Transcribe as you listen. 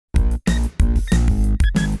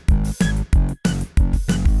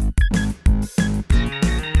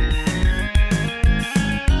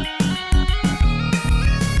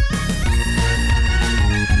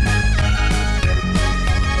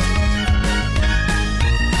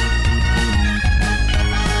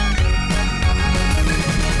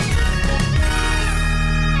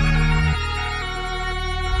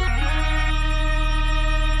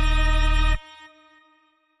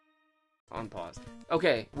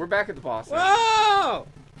Okay, we're back at the boss now. Whoa!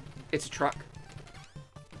 It's a truck.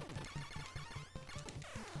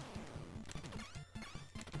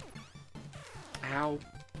 Ow.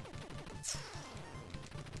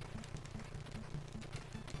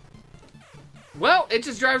 Well, it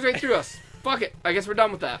just drives right through us. Fuck it. I guess we're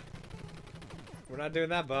done with that. We're not doing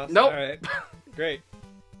that, boss. Nope. All right. Great.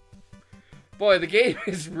 Boy, the game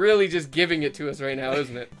is really just giving it to us right now,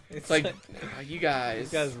 isn't it? It's like, you guys.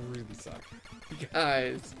 These guys really suck. You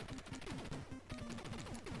guys.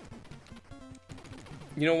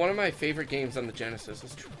 You know, one of my favorite games on the Genesis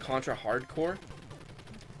is Contra Hardcore.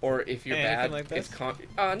 Or if you're Anything bad, like this? it's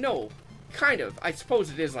no, kind of. I suppose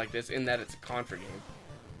it is like this in that it's a Contra game.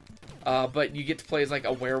 But you get to play as like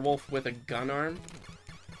a werewolf with a gun arm.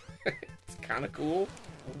 It's kind of cool.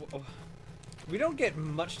 We don't get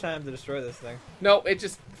much time to destroy this thing. No, it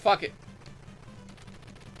just fuck it.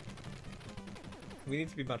 We need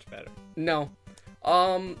to be much better. No.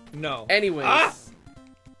 No. Anyways. Ah!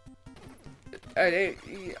 I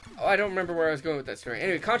don't remember where I was going with that story.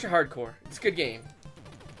 Anyway, Contra Hardcore. It's a good game.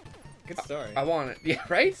 Good story. I want it. Yeah,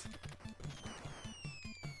 right?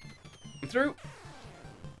 I'm through.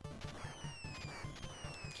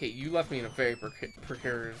 Okay, you left me in a very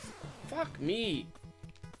precarious... Fuck me.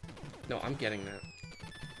 No, I'm getting that.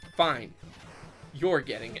 Fine. You're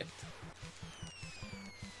getting it.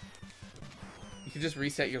 You can just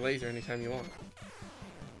reset your laser anytime you want.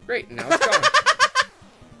 Great, now it's gone.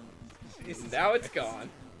 Now it's gone.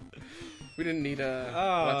 We didn't need a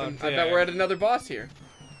weapon. Dear. I bet we're at another boss here.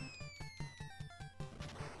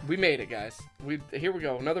 We made it, guys. Here we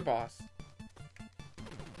go, another boss.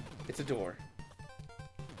 It's a door.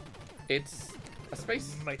 It's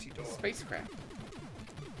a mighty door. spacecraft.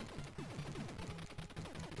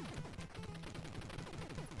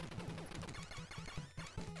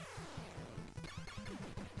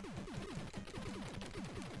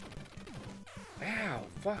 Ow,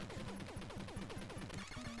 fuck.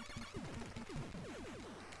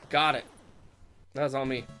 Got it. That was all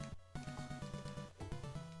me.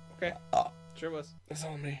 Okay. Sure was. That's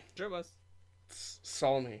all me. Sure was. It's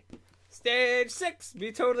all me. Stage 6.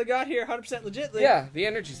 We totally got here 100% legitly. Yeah, the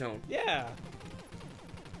energy zone. Yeah.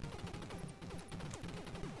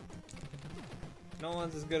 No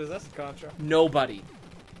one's as good as us at Contra. Nobody.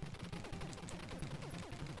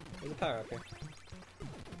 There's a power up here.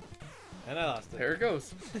 And I lost it. There it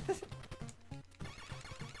goes.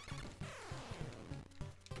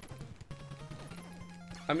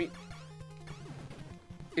 I mean,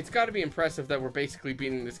 it's got to be impressive that we're basically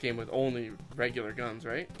beating this game with only regular guns,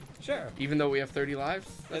 right? Sure. Even though we have 30 lives?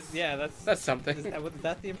 That's something. Is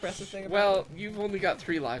that the impressive thing about Well, it? you've only got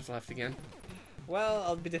 3 lives left again. Well,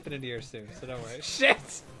 I'll be dipping into yours soon, so don't worry. Shit!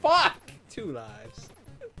 Fuck! 2 lives.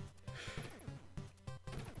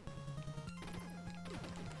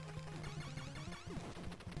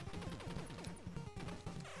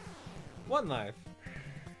 One life.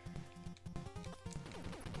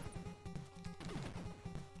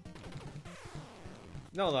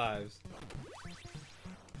 No lives.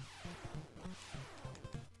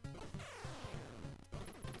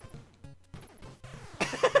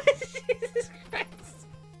 Jesus Christ.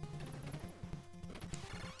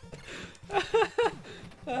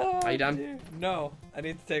 Oh, Are you done? dear. No, I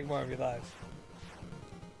need to take more of your lives.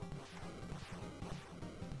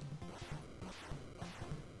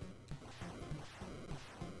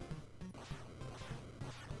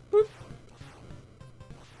 Boop.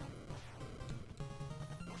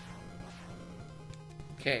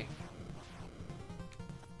 Okay.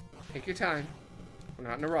 Take your time. We're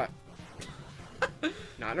not in a rush.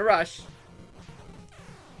 Not in a rush.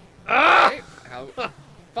 Ah! Okay. Ow.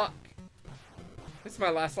 Fuck. This is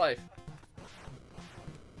my last life.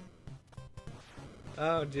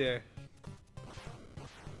 Oh dear.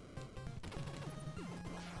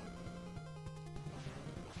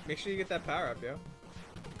 Make sure you get that power up, yo.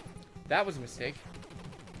 That was a mistake.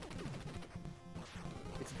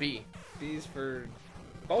 It's B. B's for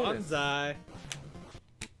Bonus. bonsai.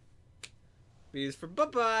 B's for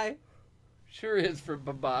bye-bye. Sure is for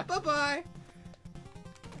bye-bye. Bye-bye.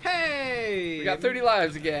 Hey! We got 30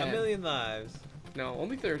 lives again. A million lives. No,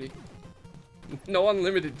 only 30. No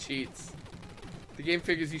unlimited cheats. The game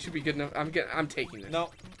figures you should be good enough. I'm taking this. No.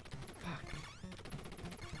 Fuck.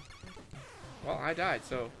 Well, I died,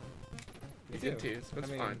 so Me you did too. too, so it's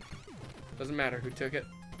I mean- fine. Doesn't matter who took it.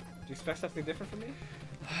 Do you expect something different from me?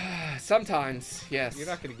 Sometimes, yes. You're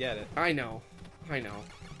not gonna get it. I know. I know.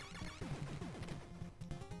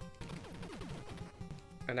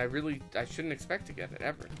 And I shouldn't expect to get it,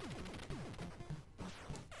 ever.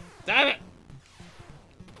 Damn it!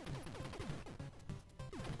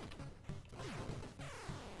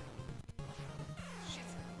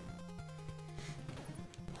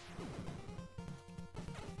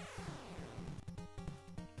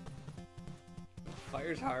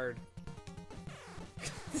 Fire's hard.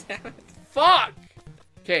 Damn it. Fuck!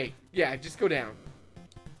 Okay, yeah, just go down.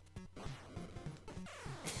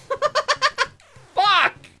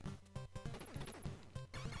 Fuck!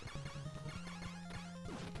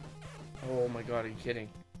 Oh my god, are you kidding?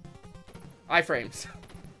 Iframes.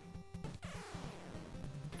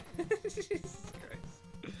 Jesus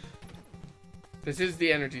Christ. This is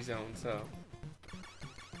the energy zone, so...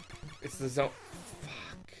 It's the zone...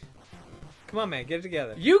 Fuck. Come on, man, get it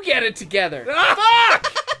together. You get it together! Fuck!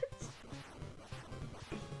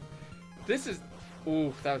 This is...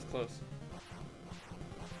 Ooh, that was close.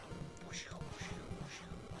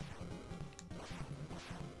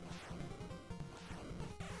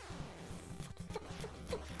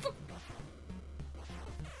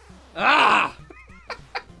 Ah!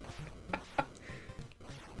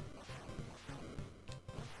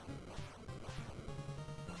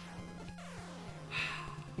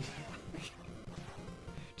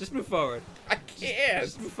 Just move forward. I can't!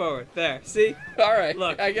 Just move forward. There. See? Alright,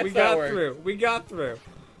 Look, I guess we that got worked. through. We got through.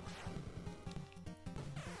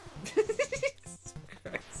 Jesus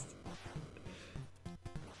Christ.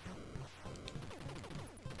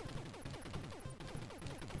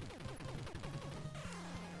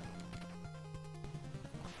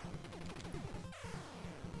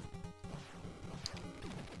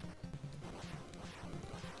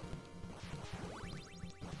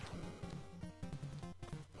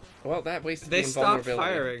 Well, that wasted They the stopped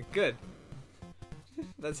invulnerability. firing. Good.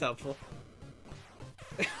 That's helpful.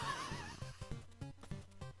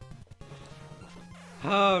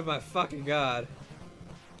 Oh my fucking god.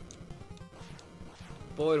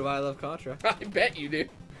 Boy, do I love Contra. I bet you do.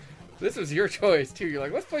 This was your choice, too. You're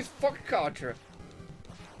like, let's play fucking Contra.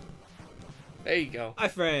 There you go.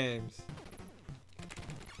 Iframes.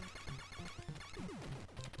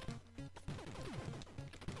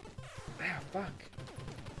 Ah, fuck.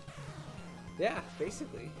 Yeah,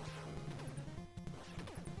 basically.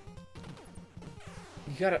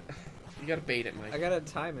 You gotta bait it, Mike. I gotta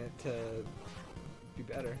time it to be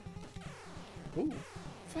better. Ooh,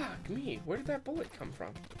 fuck me. Where did that bullet come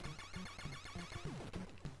from?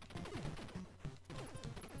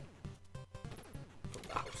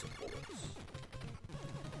 Lots of bullets.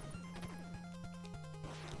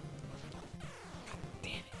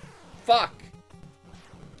 Damn it. Fuck!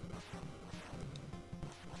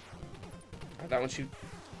 Oh, that one shoot.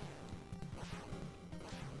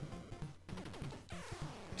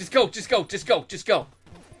 Just go, just go, just go, just go.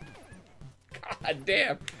 God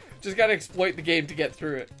damn. Just gotta exploit the game to get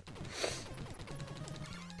through it.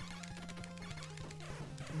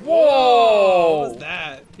 Whoa! What was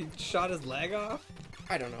that? He shot his leg off?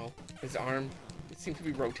 I don't know. His arm. It seemed to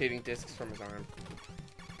be rotating discs from his arm.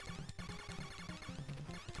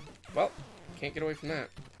 Well, can't get away from that.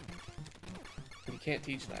 You can't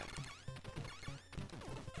teach that.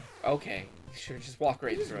 Okay. Sure, just walk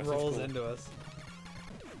right He just through us. rolls That's cool. into us.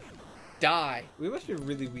 Die. We must be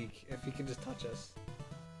really weak if he can just touch us.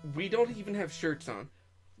 We don't even have shirts on.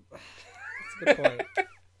 That's a good point.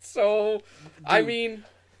 So, I Dude. mean,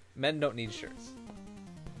 Men don't need shirts.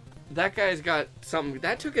 that guy's got something.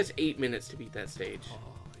 That took us 8 minutes to beat that stage.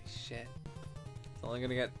 Holy shit. It's only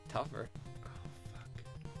gonna get tougher. Oh, fuck.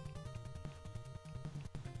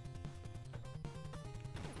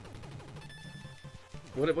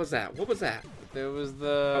 What was that? What was that? There was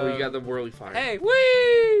the... Oh, you got the whirly fire. Hey,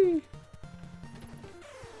 whee!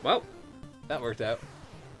 Well, That worked out.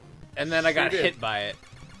 And then I got Sure did. hit by it.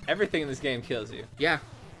 Everything in this game kills you. yeah.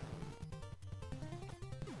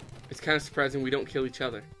 It's kind of surprising we don't kill each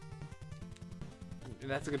other.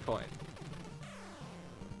 That's a good point.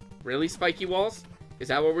 Really, spiky walls? Is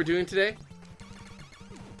that what we're doing today?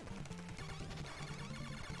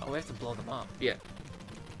 Oh, we have to blow them up. Yeah.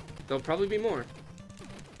 There'll probably be more.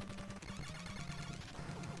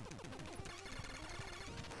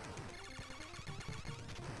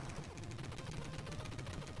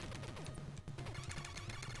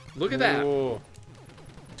 Look at that. Ooh.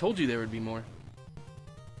 Told you there would be more.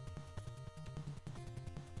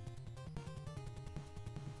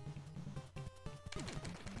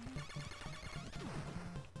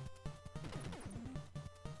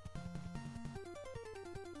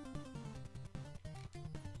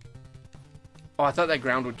 Oh, I thought that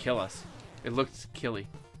ground would kill us. It looked killy.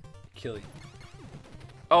 Kill you.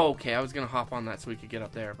 Oh, okay. I was gonna hop on that so we could get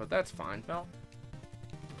up there, but that's fine. No.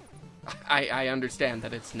 I understand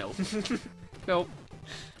that it's nope. Nope.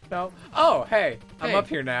 No. Oh, hey. I'm Hey, up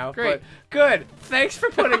here now. great. But good. Thanks for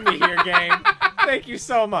putting me here, game. Thank you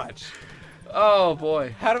so much. Oh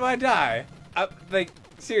boy. How do I die? Like,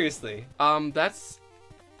 seriously. That's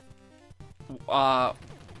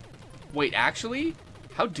Wait, actually?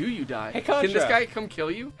 How do you die? Hey, Contra. Can this guy come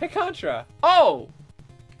kill you? Hey, Contra. Oh!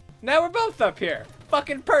 Now we're both up here.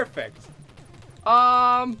 Fucking perfect.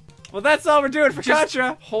 Well, that's all we're doing for just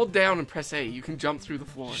Contra. hold down and press A. You can jump through the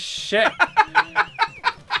floor. Shit.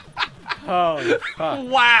 Holy fuck.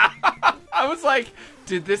 Wow! I was like,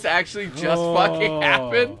 did this actually just fucking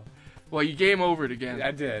happen? Well, you game overed again.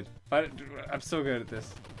 I did. But I'm so good at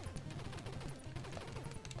this.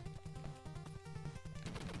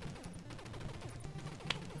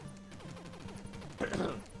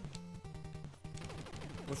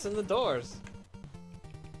 What's in the doors?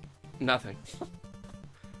 Nothing.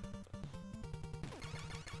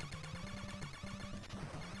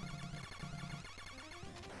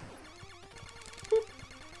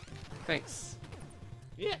 Thanks.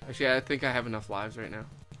 Yeah. Actually, I think I have enough lives right now.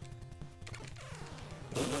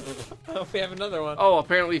 I hope we have another one. Oh,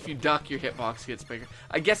 apparently if you duck, your hitbox gets bigger.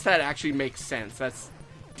 I guess that actually makes sense. That's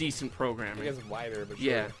decent programming. It gets wider, but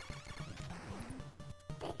Yeah. sure.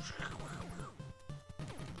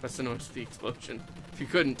 That's the noise of the explosion. If you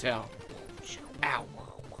couldn't tell. Ow.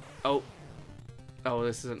 Oh. Oh,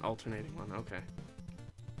 this is an alternating one. Okay.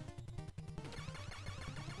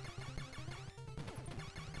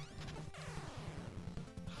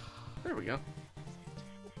 There we go.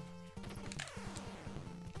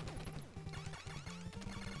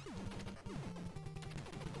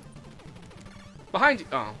 Behind you.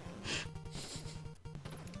 Oh.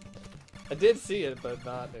 I did see it, but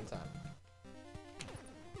not in time.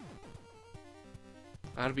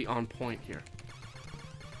 I gotta be on point here.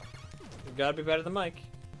 You gotta be better than Mike.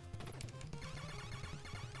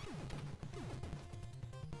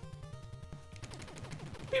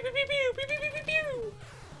 Pew, pew, pew, pew, pew, pew, pew, pew.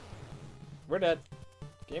 We're dead.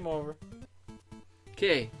 Game over.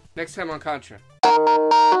 Okay, next time on Contra.